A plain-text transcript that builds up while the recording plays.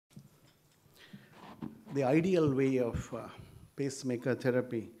the ideal way of pacemaker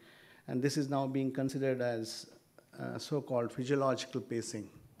therapy, and this is now being considered as so-called physiological pacing,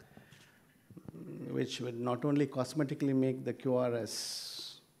 which would not only cosmetically make the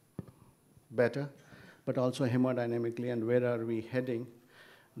QRS better, but also hemodynamically, and where are we heading?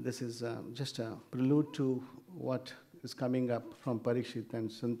 This is just a prelude to what is coming up from Parikshit and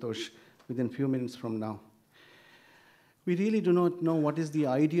Santosh within few minutes from now. We really do not know what is the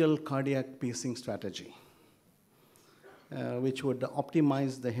ideal cardiac pacing strategy, which would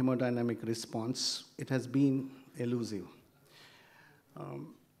optimize the hemodynamic response. It has been elusive.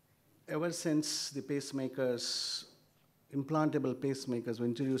 Ever since the pacemakers, implantable pacemakers were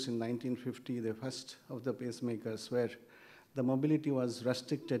introduced in 1950, the first of the pacemakers where the mobility was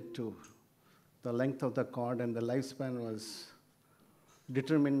restricted to the length of the cord and the lifespan was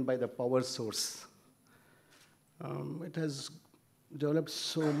determined by the power source. It has developed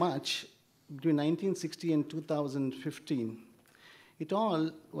so much. Between 1960 and 2015, it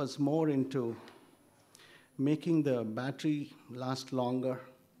all was more into making the battery last longer,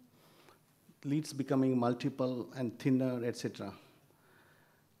 leads becoming multiple and thinner, etc.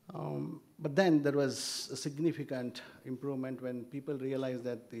 But then there was a significant improvement when people realized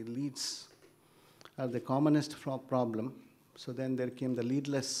that the leads are the commonest problem. So then there came the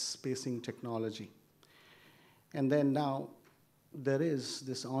leadless spacing technology. And then now there is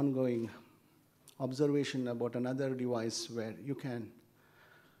this ongoing observation about another device where you can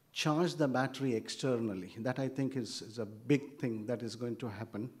charge the battery externally. That I think is a big thing that is going to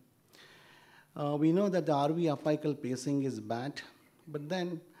happen. We know that the RV apical pacing is bad, but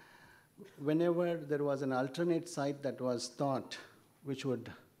then whenever there was an alternate site that was thought which would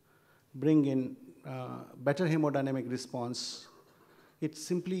bring in better hemodynamic response, it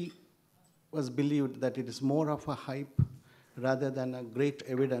simply was believed that it is more of a hype rather than a great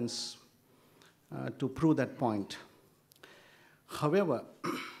evidence to prove that point. However,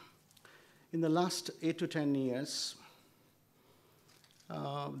 in the last 8 to 10 years,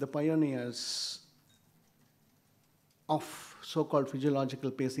 the pioneers of so-called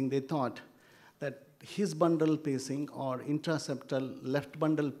physiological pacing, they thought that his bundle pacing or intraseptal left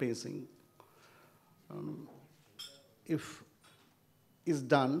bundle pacing, if is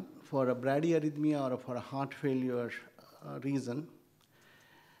done for a bradyarrhythmia or for a heart failure reason,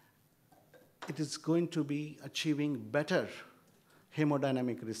 it is going to be achieving better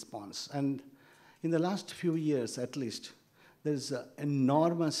hemodynamic response. And in the last few years, at least, there is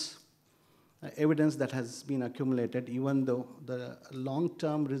enormous evidence that has been accumulated, even though the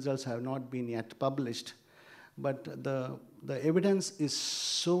long-term results have not been yet published. But the evidence is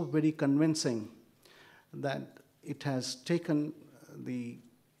so very convincing that it has taken the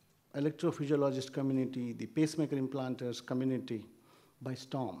electrophysiologist community, the pacemaker implanters community by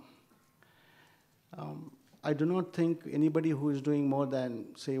storm. I do not think anybody who is doing more than,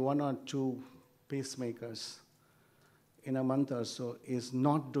 say, 1 or 2 pacemakers in a month or so is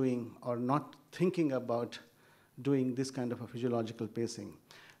not doing or not thinking about doing this kind of a physiological pacing.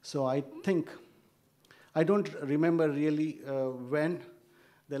 So I think, I don't remember really when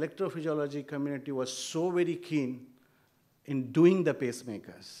the electrophysiology community was so very keen in doing the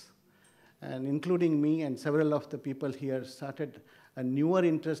pacemakers. And including me and several of the people here started a newer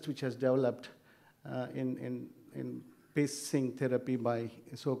interest which has developed in pacing therapy by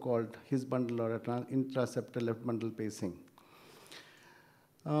so-called his bundle or intraseptal left bundle pacing.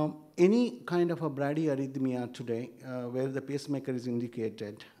 Any kind of a bradyarrhythmia today where the pacemaker is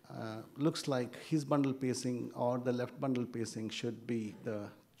indicated looks like his bundle pacing or the left bundle pacing should be the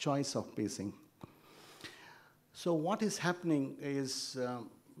choice of pacing. So what is happening is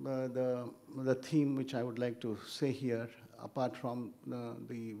the theme which I would like to say here, apart from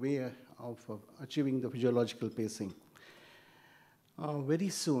the way of achieving the physiological pacing. Very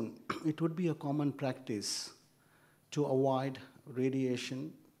soon, it would be a common practice to avoid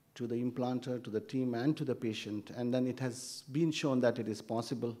radiation to the implanter, to the team, and to the patient. And then it has been shown that it is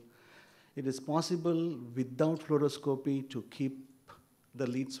possible. It is possible without fluoroscopy to keep the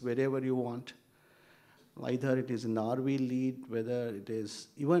leads wherever you want. Either it is in the RV lead, whether it is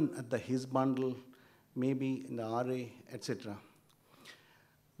even at the his bundle, maybe in the RA, etc.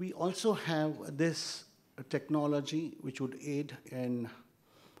 We also have this technology which would aid in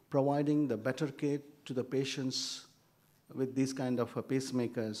providing the better care to the patients with these kind of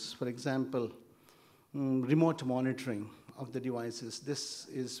pacemakers. For example, remote monitoring of the devices. This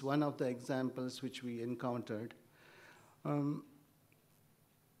is one of the examples which we encountered.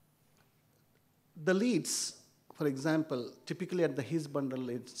 The leads, for example, typically at the his bundle,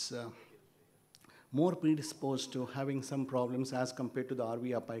 it's more predisposed to having some problems as compared to the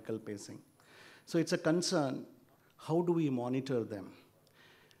RV apical pacing. So it's a concern, how do we monitor them?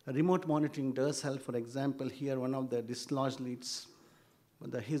 Remote monitoring does help. For example, here one of the dislodged leads,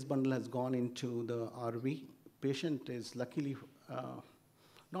 his bundle has gone into the RV. Patient is luckily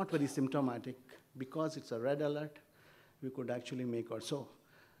not very symptomatic. Because it's a red alert, we could actually make also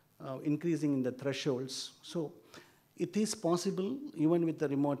increasing in the thresholds. So it is possible, even with the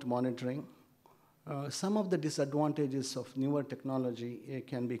remote monitoring, some of the disadvantages of newer technology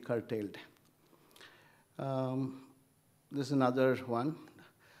can be curtailed. This is another one.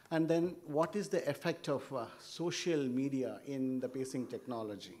 And then what is the effect of social media in the pacing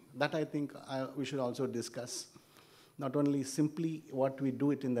technology? That I think we should also discuss. Not only simply what we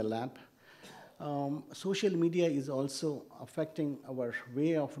do it in the lab. Social media is also affecting our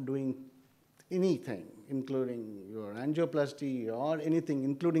way of doing anything, including your angioplasty or anything,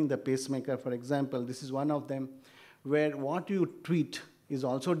 including the pacemaker, for example. This is one of them, where what you tweet is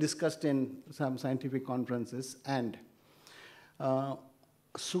also discussed in some scientific conferences. And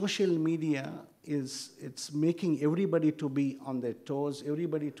social media it's making everybody to be on their toes,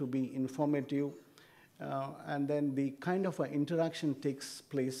 everybody to be informative, and then the kind of interaction takes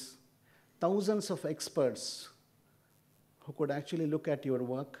place. Thousands of experts who could actually look at your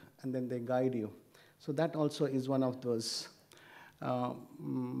work and then they guide you. So that also is one of those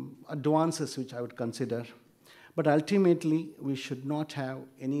advances which I would consider. But ultimately, we should not have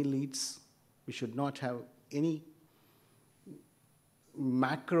any leads. We should not have any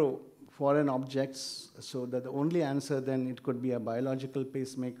macro foreign objects, so that the only answer then it could be a biological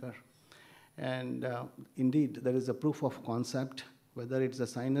pacemaker. And indeed, there is a proof of concept, whether it's a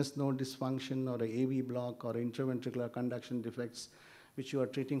sinus node dysfunction or a AV block or intraventricular conduction defects, which you are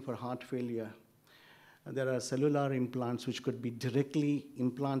treating for heart failure. There are cellular implants which could be directly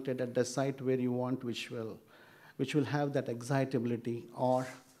implanted at the site where you want, which will have that excitability, or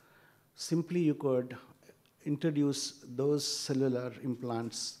simply you could introduce those cellular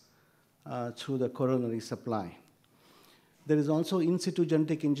implants through the coronary supply. There is also in situ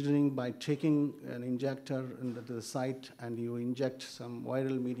genetic engineering by taking an injector into the site and you inject some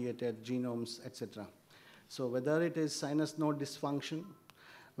viral mediated genomes, etc. So whether it is sinus node dysfunction,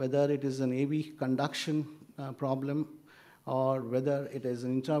 whether it is an AV conduction problem, or whether it is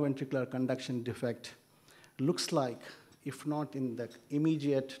an intraventricular conduction defect, looks like, if not in the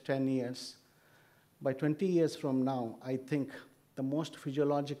immediate 10 years, by 20 years from now, I think the most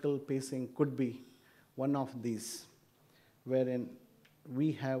physiological pacing could be one of these, wherein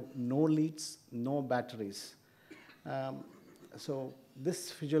we have no leads, no batteries. So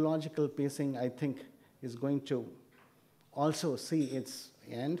this physiological pacing, I think, is going to also see its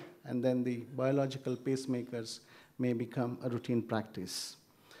end, and then the biological pacemakers may become a routine practice.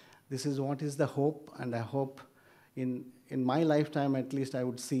 This is what is the hope, and I hope in my lifetime, at least, I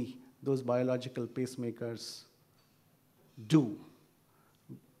would see those biological pacemakers do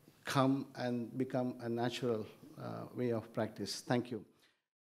come and become a natural way of practice. Thank you.